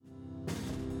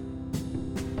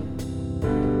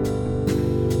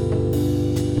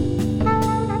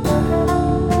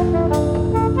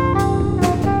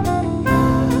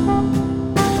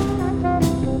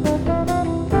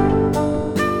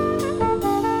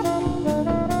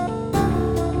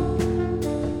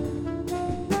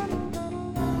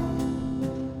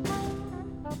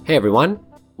Hey everyone,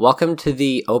 welcome to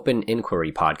the Open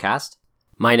Inquiry podcast.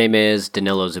 My name is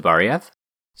Danilo Zubariev.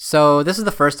 So this is the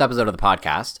first episode of the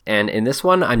podcast, and in this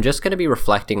one, I'm just going to be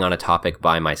reflecting on a topic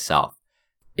by myself.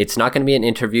 It's not going to be an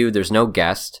interview, there's no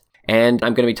guest, and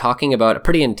I'm going to be talking about a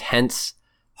pretty intense,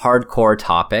 hardcore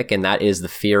topic, and that is the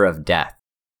fear of death.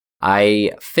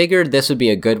 I figured this would be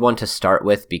a good one to start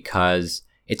with because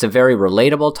it's a very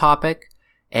relatable topic,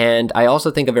 and I also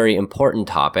think a very important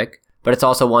topic, but it's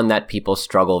also one that people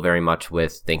struggle very much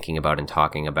with thinking about and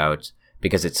talking about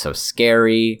because it's so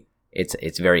scary,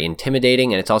 it's very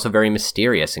intimidating, and it's also very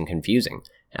mysterious and confusing.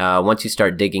 Once you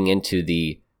start digging into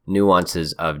the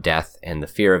nuances of death and the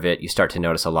fear of it, you start to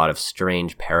notice a lot of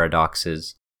strange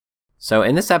paradoxes. So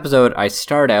in this episode, I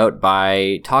start out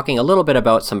by talking a little bit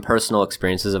about some personal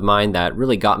experiences of mine that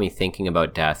really got me thinking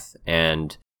about death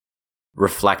and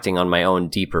reflecting on my own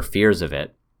deeper fears of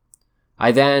it.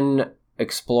 I then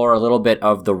explore a little bit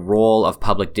of the role of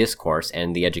public discourse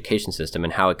and the education system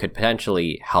and how it could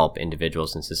potentially help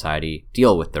individuals in society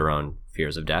deal with their own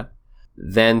fears of death.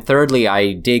 Then thirdly,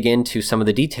 I dig into some of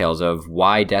the details of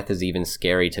why death is even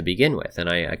scary to begin with, and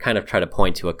I kind of try to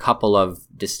point to a couple of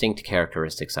distinct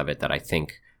characteristics of it that I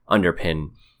think underpin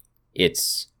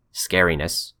its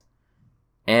scariness.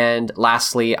 And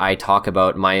lastly, I talk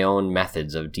about my own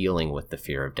methods of dealing with the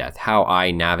fear of death, how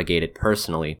I navigate it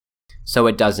personally so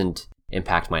it doesn't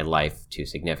impact my life too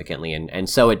significantly, and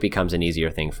so it becomes an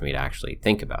easier thing for me to actually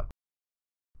think about.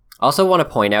 I also want to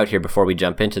point out here before we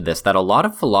jump into this that a lot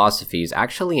of philosophies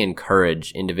actually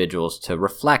encourage individuals to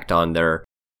reflect on their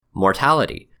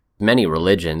mortality. Many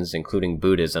religions, including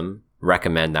Buddhism,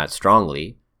 recommend that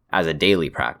strongly as a daily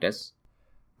practice.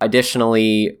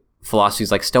 Additionally,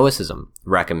 philosophies like Stoicism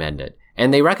recommend it,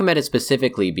 and they recommend it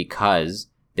specifically because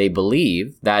they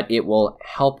believe that it will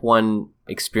help one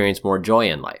experience more joy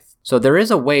in life. So there is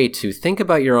a way to think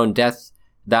about your own death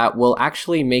that will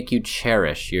actually make you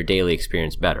cherish your daily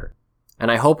experience better. And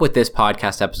I hope with this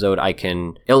podcast episode, I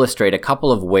can illustrate a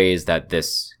couple of ways that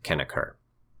this can occur.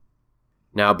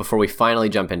 Now, before we finally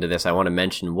jump into this, I want to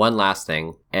mention one last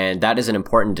thing, and that is an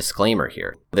important disclaimer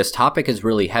here. This topic is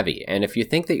really heavy, and if you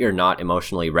think that you're not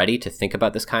emotionally ready to think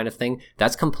about this kind of thing,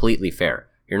 that's completely fair.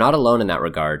 You're not alone in that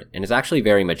regard, and it's actually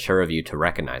very mature of you to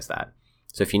recognize that.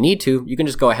 So if you need to, you can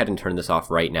just go ahead and turn this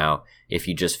off right now if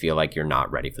you just feel like you're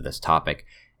not ready for this topic.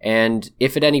 And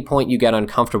if at any point you get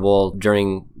uncomfortable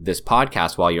during this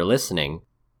podcast while you're listening,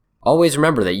 always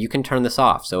remember that you can turn this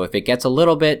off. So if it gets a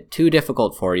little bit too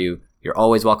difficult for you, you're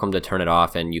always welcome to turn it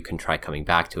off, and you can try coming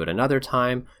back to it another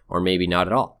time, or maybe not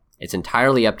at all. It's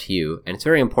entirely up to you, and it's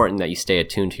very important that you stay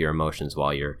attuned to your emotions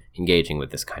while you're engaging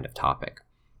with this kind of topic.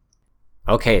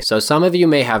 Okay, so some of you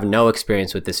may have no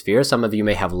experience with this fear, some of you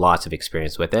may have lots of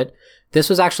experience with it.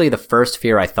 This was actually the first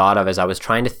fear I thought of as I was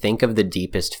trying to think of the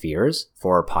deepest fears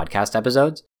for podcast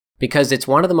episodes, because it's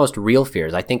one of the most real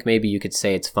fears. I think maybe you could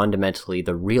say it's fundamentally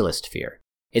the realest fear.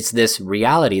 It's this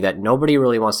reality that nobody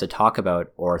really wants to talk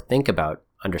about or think about,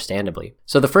 understandably.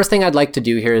 So the first thing I'd like to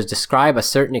do here is describe a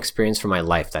certain experience from my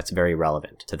life that's very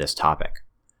relevant to this topic.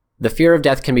 The fear of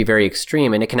death can be very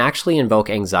extreme, and it can actually invoke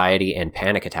anxiety and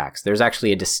panic attacks. There's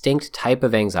actually a distinct type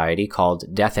of anxiety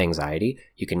called death anxiety.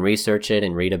 You can research it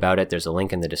and read about it. There's a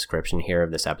link in the description here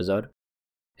of this episode.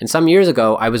 And some years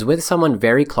ago, I was with someone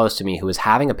very close to me who was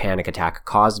having a panic attack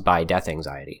caused by death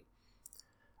anxiety.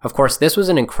 Of course, this was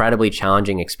an incredibly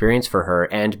challenging experience for her,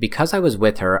 and because I was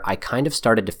with her, I kind of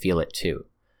started to feel it too.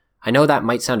 I know that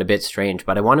might sound a bit strange,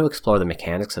 but I want to explore the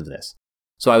mechanics of this.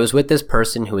 So I was with this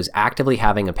person who was actively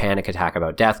having a panic attack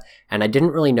about death, and I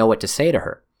didn't really know what to say to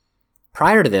her.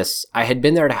 Prior to this, I had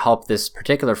been there to help this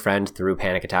particular friend through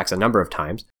panic attacks a number of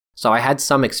times, so I had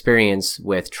some experience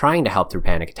with trying to help through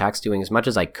panic attacks, doing as much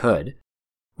as I could.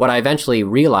 What I eventually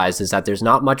realized is that there's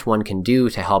not much one can do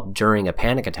to help during a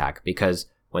panic attack, because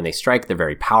when they strike, they're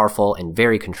very powerful and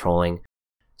very controlling.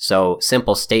 So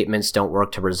simple statements don't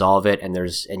work to resolve it,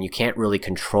 and you can't really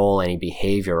control any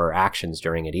behavior or actions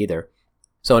during it either.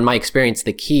 So in my experience,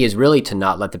 the key is really to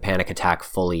not let the panic attack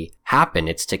fully happen.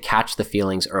 It's to catch the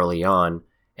feelings early on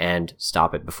and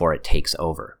stop it before it takes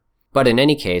over. But in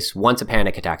any case, once a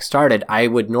panic attack started, I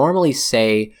would normally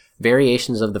say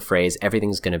variations of the phrase,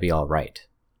 everything's going to be all right.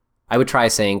 I would try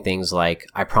saying things like,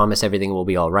 I promise everything will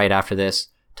be all right after this,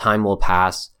 time will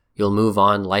pass, you'll move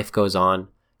on, life goes on,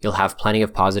 you'll have plenty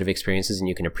of positive experiences and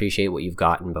you can appreciate what you've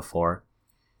gotten before.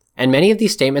 And many of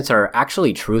these statements are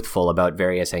actually truthful about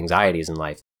various anxieties in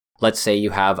life. Let's say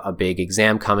you have a big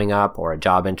exam coming up, or a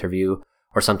job interview,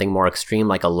 or something more extreme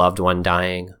like a loved one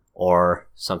dying, or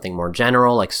something more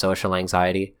general like social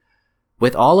anxiety.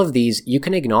 With all of these, you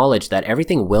can acknowledge that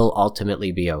everything will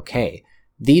ultimately be okay.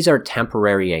 these are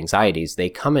temporary anxieties. They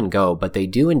come and go, but they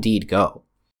do indeed go.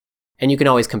 And you can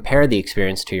always compare the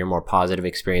experience to your more positive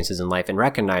experiences in life and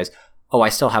recognize, oh, I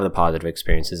still have the positive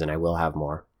experiences and I will have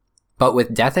more. But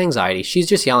with death anxiety, she's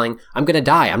just yelling, I'm going to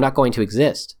die. I'm not going to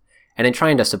exist. And in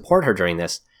trying to support her during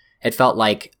this, it felt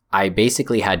like I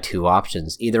basically had two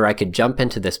options. Either I could jump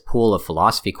into this pool of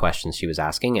philosophy questions she was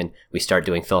asking and we start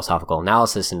doing philosophical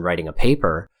analysis and writing a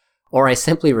paper, or I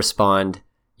simply respond,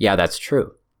 yeah, that's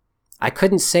true. I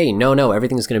couldn't say, no,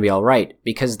 everything's going to be all right,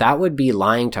 because that would be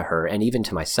lying to her and even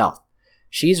to myself.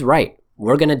 She's right.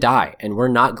 We're going to die and we're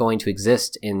not going to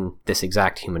exist in this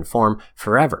exact human form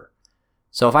forever.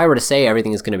 So if I were to say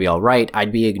everything is going to be all right,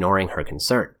 I'd be ignoring her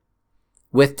concern.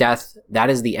 With death, that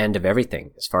is the end of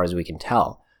everything, as far as we can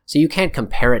tell. So you can't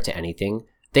compare it to anything.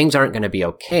 Things aren't going to be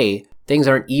okay. Things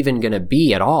aren't even going to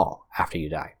be at all after you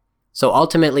die. So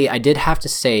ultimately, I did have to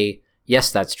say,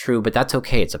 yes, that's true, but that's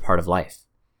okay. It's a part of life.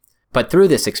 But through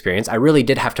this experience, I really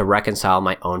did have to reconcile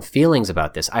my own feelings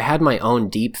about this. I had my own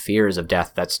deep fears of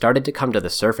death that started to come to the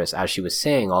surface as she was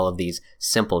saying all of these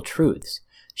simple truths.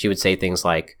 She would say things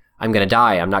like, I'm going to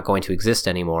die. I'm not going to exist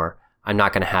anymore. I'm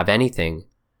not going to have anything.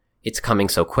 It's coming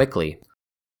so quickly.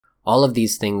 All of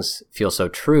these things feel so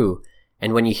true,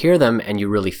 and when you hear them and you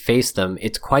really face them,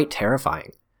 it's quite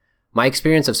terrifying. My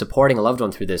experience of supporting a loved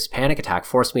one through this panic attack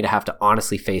forced me to have to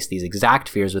honestly face these exact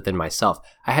fears within myself.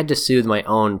 I had to soothe my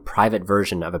own private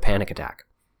version of a panic attack.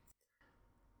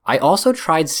 I also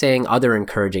tried saying other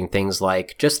encouraging things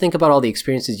like, just think about all the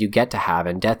experiences you get to have,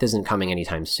 and death isn't coming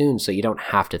anytime soon, so you don't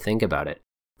have to think about it.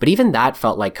 But even that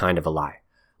felt like kind of a lie.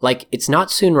 Like, it's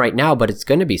not soon right now, but it's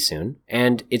going to be soon.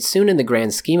 And it's soon in the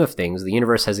grand scheme of things. The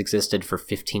universe has existed for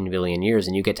 15 billion years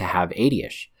and you get to have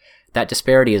 80-ish. That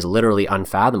disparity is literally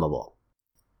unfathomable.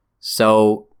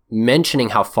 So mentioning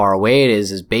how far away it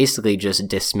is basically just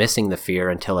dismissing the fear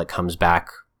until it comes back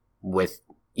with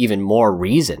even more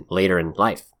reason later in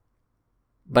life.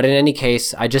 But in any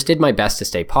case, I just did my best to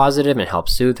stay positive and help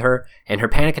soothe her, and her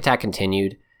panic attack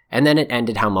continued, and then it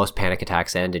ended how most panic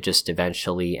attacks end. It just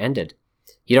eventually ended.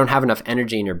 You don't have enough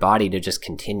energy in your body to just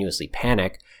continuously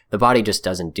panic. The body just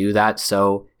doesn't do that,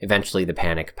 so eventually the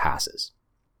panic passes.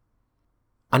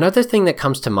 Another thing that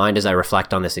comes to mind as I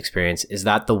reflect on this experience is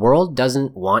that the world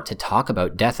doesn't want to talk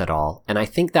about death at all, and I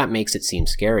think that makes it seem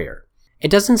scarier.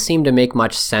 It doesn't seem to make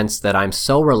much sense that I'm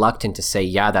so reluctant to say,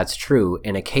 yeah, that's true,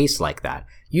 in a case like that.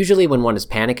 Usually when one is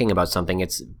panicking about something,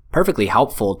 it's perfectly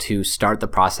helpful to start the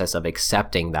process of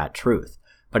accepting that truth.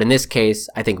 But in this case,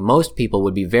 I think most people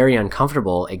would be very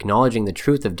uncomfortable acknowledging the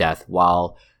truth of death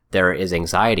while there is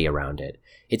anxiety around it.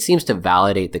 It seems to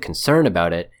validate the concern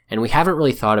about it, and we haven't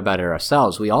really thought about it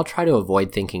ourselves. We all try to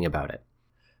avoid thinking about it.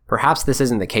 Perhaps this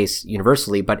isn't the case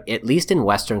universally, but at least in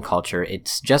Western culture,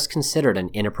 it's just considered an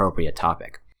inappropriate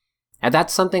topic. And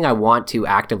that's something I want to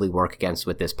actively work against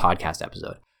with this podcast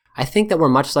episode. I think that we're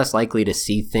much less likely to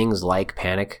see things like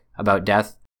panic about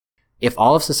death if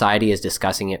all of society is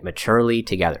discussing it maturely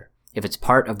together, if it's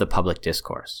part of the public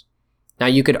discourse. Now,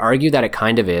 you could argue that it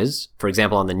kind of is. For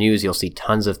example, on the news, you'll see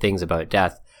tons of things about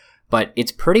death, but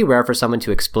it's pretty rare for someone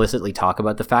to explicitly talk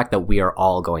about the fact that we are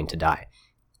all going to die.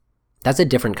 That's a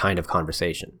different kind of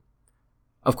conversation.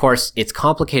 Of course, it's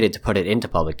complicated to put it into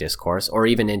public discourse or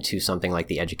even into something like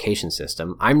the education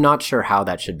system. I'm not sure how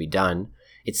that should be done.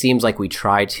 It seems like we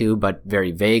try to, but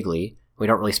very vaguely. We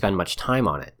don't really spend much time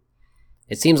on it.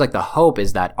 It seems like the hope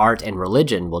is that art and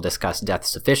religion will discuss death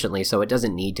sufficiently so it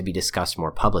doesn't need to be discussed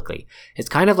more publicly. It's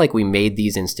kind of like we made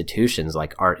these institutions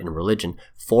like art and religion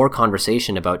for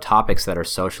conversation about topics that are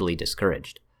socially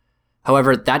discouraged.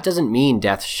 However, that doesn't mean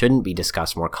death shouldn't be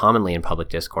discussed more commonly in public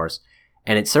discourse,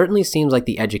 and it certainly seems like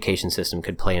the education system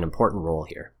could play an important role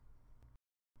here.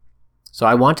 So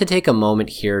I want to take a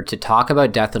moment here to talk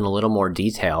about death in a little more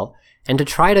detail and to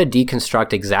try to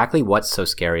deconstruct exactly what's so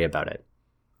scary about it.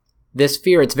 This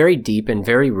fear, it's very deep and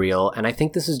very real, and I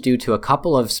think this is due to a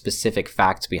couple of specific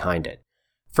facts behind it.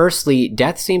 Firstly,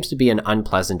 death seems to be an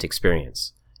unpleasant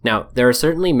experience. Now, there are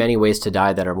certainly many ways to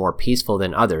die that are more peaceful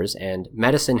than others, and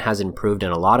medicine has improved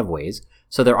in a lot of ways,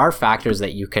 so there are factors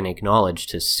that you can acknowledge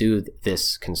to soothe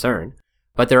this concern.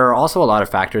 But there are also a lot of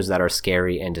factors that are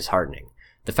scary and disheartening.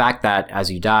 The fact that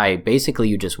as you die, basically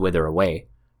you just wither away.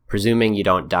 Presuming you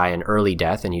don't die an early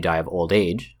death and you die of old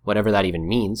age, whatever that even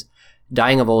means.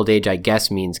 Dying of old age, I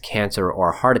guess, means cancer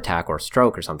or a heart attack or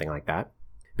stroke or something like that.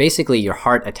 Basically, your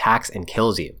heart attacks and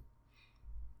kills you.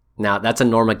 Now, that's a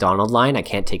Norm Macdonald line. I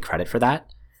can't take credit for that.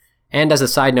 And as a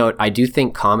side note, I do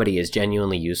think comedy is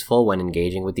genuinely useful when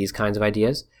engaging with these kinds of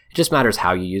ideas. It just matters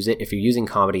how you use it. If you're using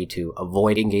comedy to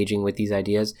avoid engaging with these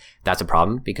ideas, that's a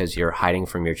problem because you're hiding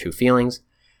from your true feelings.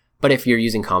 But if you're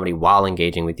using comedy while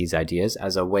engaging with these ideas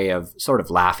as a way of sort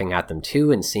of laughing at them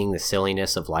too and seeing the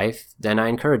silliness of life, then I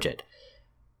encourage it.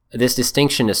 This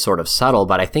distinction is sort of subtle,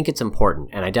 but I think it's important,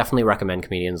 and I definitely recommend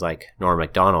comedians like Norm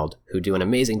Macdonald, who do an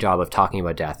amazing job of talking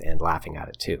about death and laughing at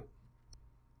it too.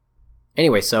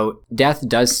 Anyway, so death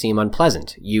does seem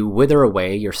unpleasant. You wither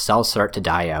away, your cells start to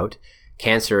die out.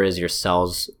 Cancer is your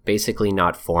cells basically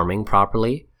not forming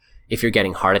properly. If you're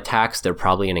getting heart attacks, they're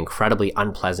probably an incredibly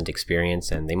unpleasant experience,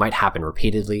 and they might happen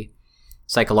repeatedly.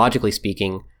 Psychologically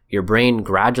speaking, your brain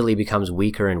gradually becomes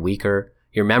weaker and weaker,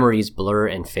 your memories blur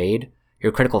and fade,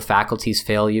 your critical faculties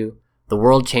fail you, the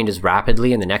world changes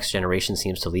rapidly and the next generation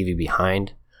seems to leave you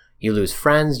behind. You lose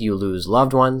friends, you lose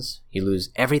loved ones, you lose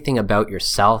everything about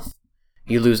yourself,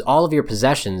 you lose all of your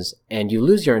possessions, and you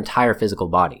lose your entire physical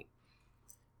body.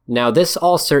 Now, this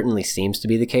all certainly seems to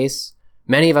be the case.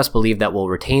 Many of us believe that we'll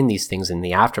retain these things in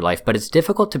the afterlife, but it's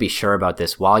difficult to be sure about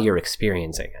this while you're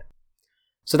experiencing it.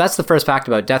 So that's the first fact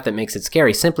about death that makes it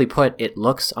scary. Simply put, it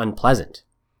looks unpleasant.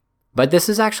 But this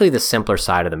is actually the simpler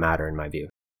side of the matter in my view.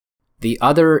 The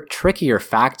other trickier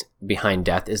fact behind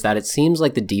death is that it seems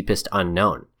like the deepest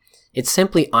unknown. It's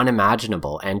simply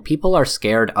unimaginable, and people are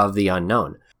scared of the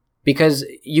unknown. Because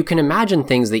you can imagine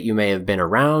things that you may have been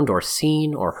around or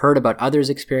seen or heard about others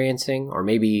experiencing, or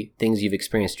maybe things you've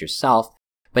experienced yourself,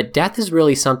 but death is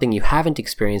really something you haven't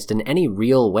experienced in any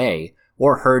real way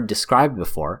or heard described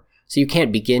before, so you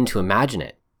can't begin to imagine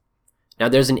it. Now,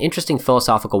 there's an interesting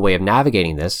philosophical way of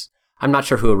navigating this. I'm not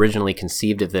sure who originally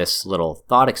conceived of this little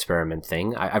thought experiment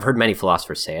thing. I've heard many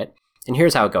philosophers say it, and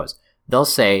here's how it goes. They'll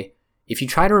say, if you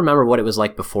try to remember what it was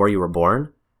like before you were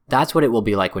born, that's what it will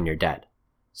be like when you're dead.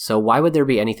 So why would there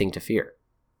be anything to fear?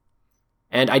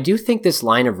 And I do think this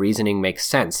line of reasoning makes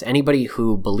sense. Anybody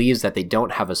who believes that they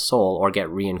don't have a soul or get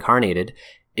reincarnated,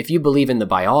 if you believe in the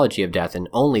biology of death and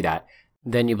only that,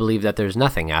 then you believe that there's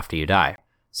nothing after you die.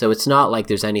 So it's not like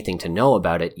there's anything to know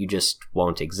about it, you just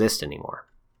won't exist anymore.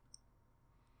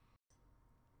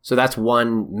 So that's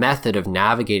one method of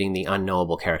navigating the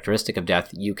unknowable characteristic of death.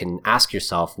 You can ask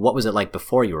yourself, what was it like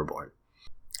before you were born?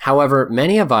 However,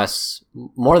 many of us,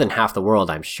 more than half the world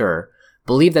I'm sure,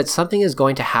 believe that something is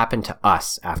going to happen to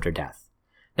us after death.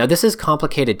 Now this is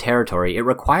complicated territory. It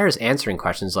requires answering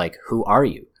questions like, who are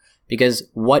you? Because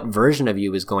what version of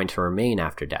you is going to remain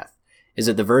after death? Is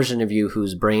it the version of you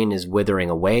whose brain is withering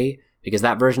away? Because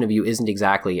that version of you isn't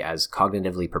exactly as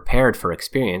cognitively prepared for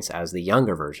experience as the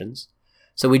younger versions.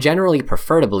 So we generally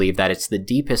prefer to believe that it's the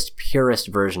deepest, purest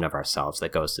version of ourselves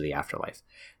that goes to the afterlife,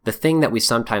 the thing that we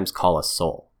sometimes call a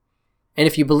soul. And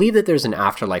if you believe that there's an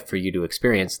afterlife for you to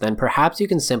experience, then perhaps you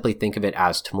can simply think of it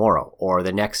as tomorrow, or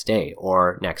the next day,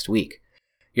 or next week.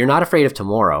 You're not afraid of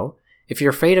tomorrow. If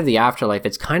you're afraid of the afterlife,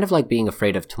 it's kind of like being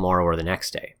afraid of tomorrow or the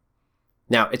next day.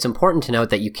 Now, it's important to note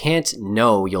that you can't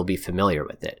know you'll be familiar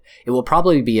with it. It will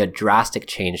probably be a drastic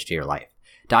change to your life.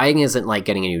 Dying isn't like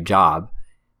getting a new job.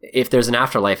 If there's an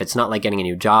afterlife, it's not like getting a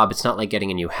new job, it's not like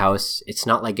getting a new house, it's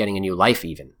not like getting a new life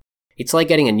even. It's like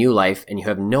getting a new life and you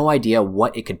have no idea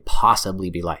what it could possibly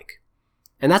be like.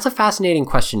 And that's a fascinating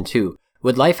question too.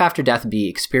 Would life after death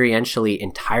be experientially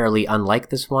entirely unlike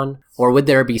this one? Or would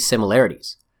there be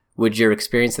similarities? Would your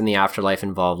experience in the afterlife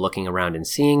involve looking around and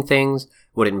seeing things?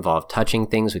 Would it involve touching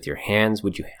things with your hands?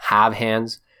 Would you have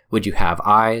hands? Would you have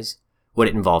eyes? Would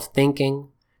it involve thinking?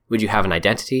 Would you have an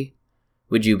identity?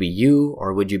 Would you be you,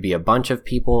 or would you be a bunch of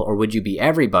people, or would you be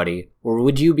everybody, or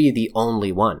would you be the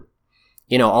only one?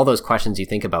 You know, all those questions you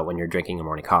think about when you're drinking your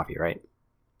morning coffee, right?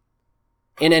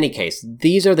 In any case,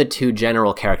 these are the two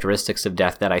general characteristics of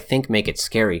death that I think make it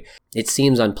scary. It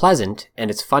seems unpleasant,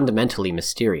 and it's fundamentally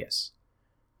mysterious.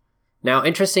 Now,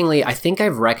 interestingly, I think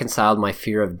I've reconciled my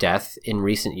fear of death in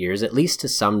recent years, at least to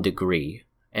some degree.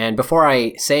 And before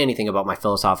I say anything about my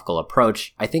philosophical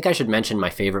approach, I think I should mention my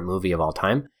favorite movie of all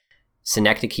time,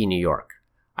 Synecdoche, New York.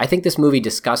 I think this movie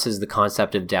discusses the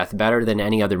concept of death better than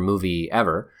any other movie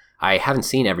ever. I haven't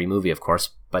seen every movie, of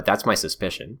course, but that's my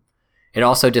suspicion. It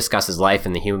also discusses life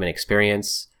and the human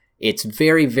experience. It's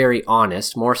very, very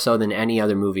honest, more so than any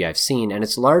other movie I've seen, and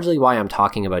it's largely why I'm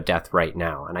talking about death right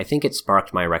now, and I think it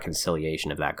sparked my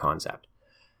reconciliation of that concept.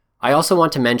 I also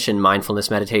want to mention mindfulness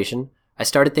meditation. I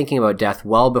started thinking about death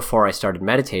well before I started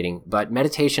meditating, but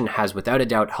meditation has without a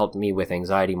doubt helped me with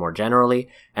anxiety more generally,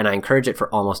 and I encourage it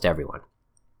for almost everyone.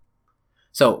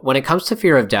 So, when it comes to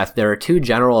fear of death, there are two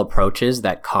general approaches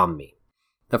that calm me.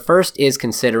 The first is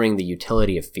considering the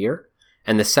utility of fear,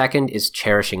 and the second is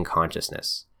cherishing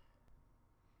consciousness.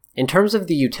 In terms of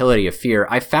the utility of fear,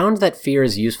 I found that fear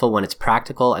is useful when it's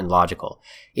practical and logical.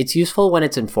 It's useful when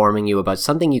it's informing you about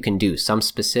something you can do, some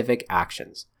specific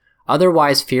actions.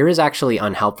 Otherwise, fear is actually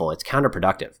unhelpful, it's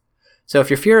counterproductive. So if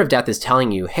your fear of death is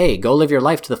telling you, hey, go live your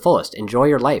life to the fullest, enjoy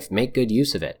your life, make good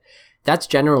use of it, that's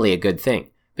generally a good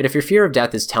thing. But if your fear of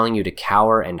death is telling you to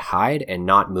cower and hide and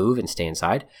not move and stay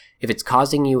inside, if it's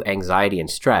causing you anxiety and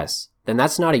stress, then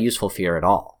that's not a useful fear at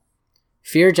all.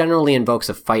 Fear generally invokes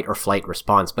a fight or flight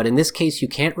response, but in this case, you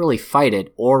can't really fight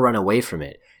it or run away from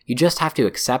it. You just have to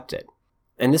accept it.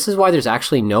 And this is why there's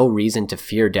actually no reason to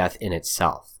fear death in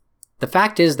itself. The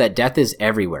fact is that death is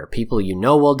everywhere. People you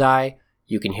know will die.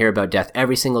 You can hear about death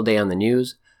every single day on the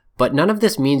news, but none of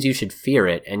this means you should fear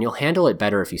it, and you'll handle it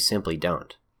better if you simply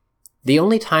don't. The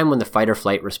only time when the fight or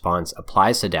flight response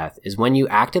applies to death is when you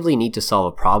actively need to solve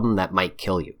a problem that might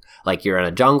kill you, like you're in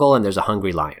a jungle and there's a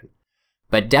hungry lion.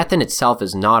 But death in itself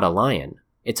is not a lion.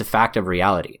 It's a fact of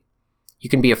reality. You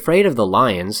can be afraid of the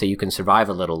lion so you can survive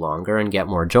a little longer and get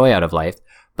more joy out of life,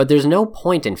 but there's no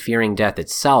point in fearing death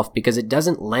itself because it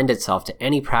doesn't lend itself to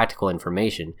any practical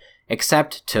information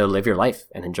except to live your life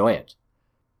and enjoy it.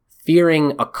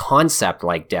 Fearing a concept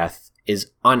like death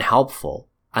is unhelpful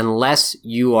unless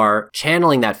you are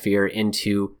channeling that fear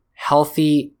into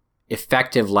healthy,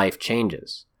 effective life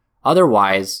changes.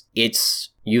 Otherwise, it's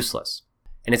useless.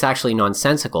 And it's actually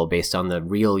nonsensical based on the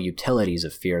real utilities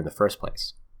of fear in the first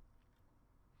place.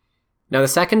 Now, the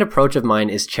second approach of mine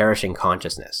is cherishing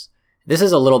consciousness. This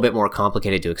is a little bit more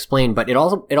complicated to explain, but it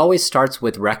always starts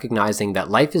with recognizing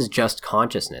that life is just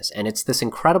consciousness, and it's this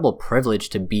incredible privilege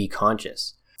to be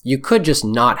conscious. You could just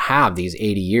not have these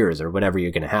 80 years or whatever you're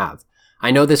going to have.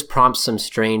 I know this prompts some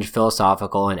strange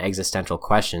philosophical and existential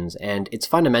questions, and it's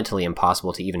fundamentally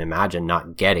impossible to even imagine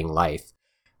not getting life.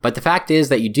 But the fact is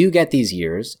that you do get these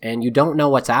years, and you don't know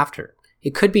what's after.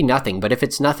 It could be nothing, but if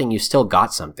it's nothing, you still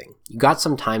got something. You got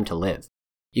some time to live.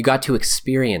 You got to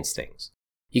experience things.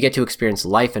 You get to experience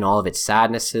life in all of its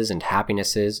sadnesses and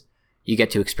happinesses. You get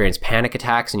to experience panic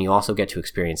attacks, and you also get to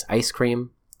experience ice cream.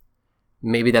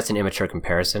 Maybe that's an immature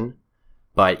comparison,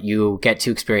 but you get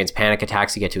to experience panic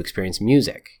attacks, you get to experience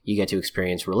music, you get to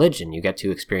experience religion, you get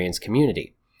to experience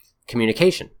community,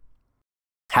 communication,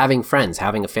 having friends,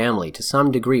 having a family, to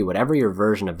some degree, whatever your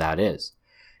version of that is.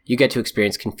 You get to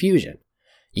experience confusion.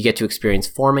 You get to experience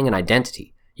forming an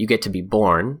identity. You get to be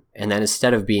born, and then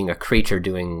instead of being a creature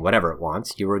doing whatever it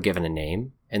wants, you were given a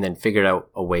name, and then figured out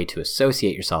a way to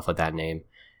associate yourself with that name,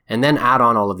 and then add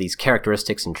on all of these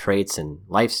characteristics and traits and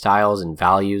lifestyles and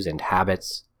values and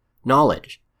habits.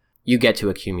 Knowledge. You get to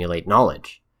accumulate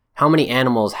knowledge. How many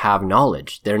animals have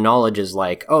knowledge? Their knowledge is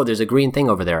like, oh, there's a green thing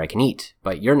over there I can eat,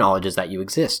 but your knowledge is that you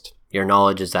exist. Your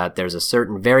knowledge is that there's a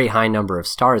certain very high number of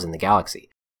stars in the galaxy.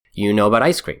 You know about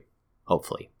ice cream,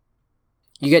 hopefully.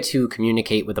 You get to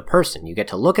communicate with a person. You get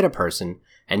to look at a person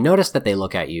and notice that they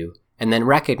look at you, and then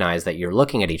recognize that you're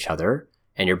looking at each other,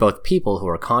 and you're both people who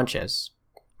are conscious,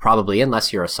 probably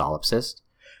unless you're a solipsist,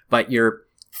 but you're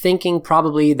thinking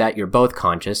probably that you're both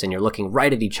conscious and you're looking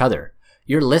right at each other.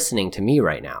 You're listening to me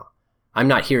right now. I'm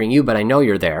not hearing you, but I know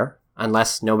you're there,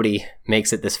 unless nobody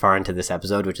makes it this far into this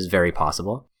episode, which is very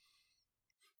possible.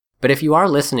 But if you are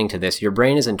listening to this, your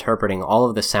brain is interpreting all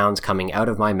of the sounds coming out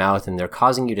of my mouth, and they're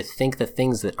causing you to think the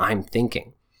things that I'm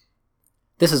thinking.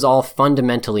 This is all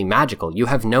fundamentally magical. You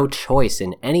have no choice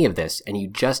in any of this, and you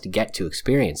just get to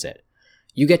experience it.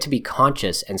 You get to be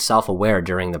conscious and self-aware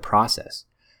during the process.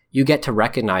 You get to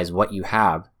recognize what you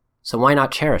have, so why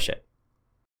not cherish it?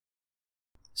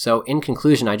 So in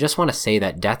conclusion, I just want to say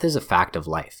that death is a fact of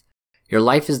life. Your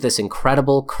life is this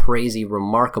incredible, crazy,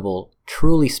 remarkable,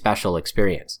 truly special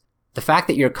experience. The fact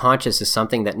that you're conscious is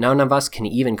something that none of us can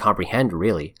even comprehend,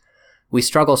 really. We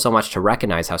struggle so much to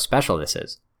recognize how special this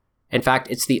is. In fact,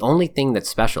 it's the only thing that's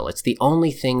special. It's the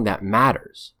only thing that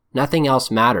matters. Nothing else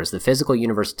matters. The physical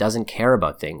universe doesn't care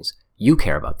about things. You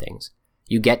care about things.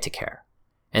 You get to care.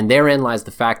 And therein lies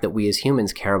the fact that we as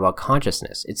humans care about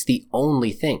consciousness. It's the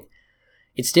only thing.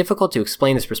 It's difficult to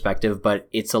explain this perspective, but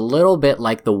it's a little bit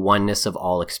like the oneness of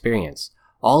all experience.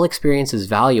 All experience is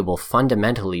valuable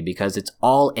fundamentally because it's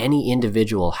all any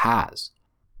individual has.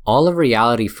 All of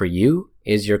reality for you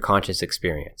is your conscious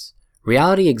experience.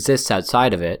 Reality exists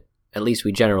outside of it, at least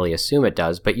we generally assume it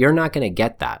does, but you're not going to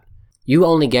get that. You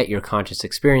only get your conscious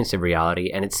experience of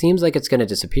reality, and it seems like it's going to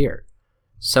disappear.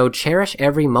 So cherish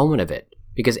every moment of it,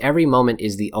 because every moment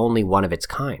is the only one of its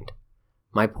kind.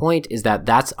 My point is that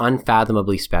that's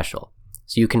unfathomably special.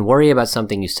 So you can worry about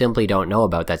something you simply don't know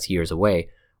about that's years away,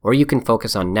 or you can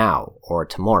focus on now, or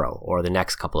tomorrow, or the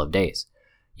next couple of days.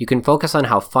 You can focus on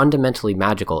how fundamentally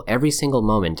magical every single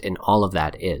moment in all of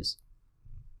that is.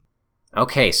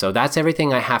 Okay, so that's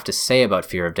everything I have to say about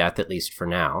fear of death, at least for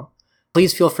now.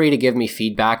 Please feel free to give me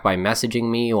feedback by messaging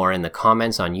me or in the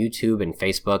comments on YouTube and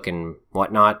Facebook and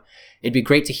whatnot. It'd be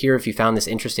great to hear if you found this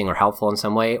interesting or helpful in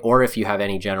some way, or if you have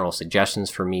any general suggestions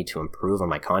for me to improve on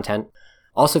my content.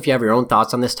 Also, if you have your own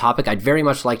thoughts on this topic, I'd very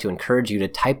much like to encourage you to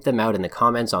type them out in the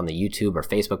comments on the YouTube or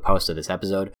Facebook post of this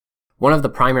episode. One of the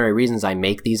primary reasons I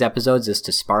make these episodes is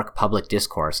to spark public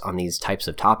discourse on these types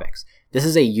of topics. This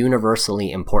is a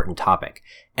universally important topic.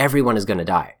 Everyone is going to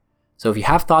die. So if you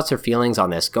have thoughts or feelings on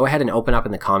this, go ahead and open up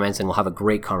in the comments and we'll have a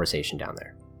great conversation down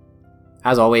there.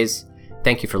 As always,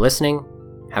 thank you for listening.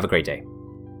 Have a great day.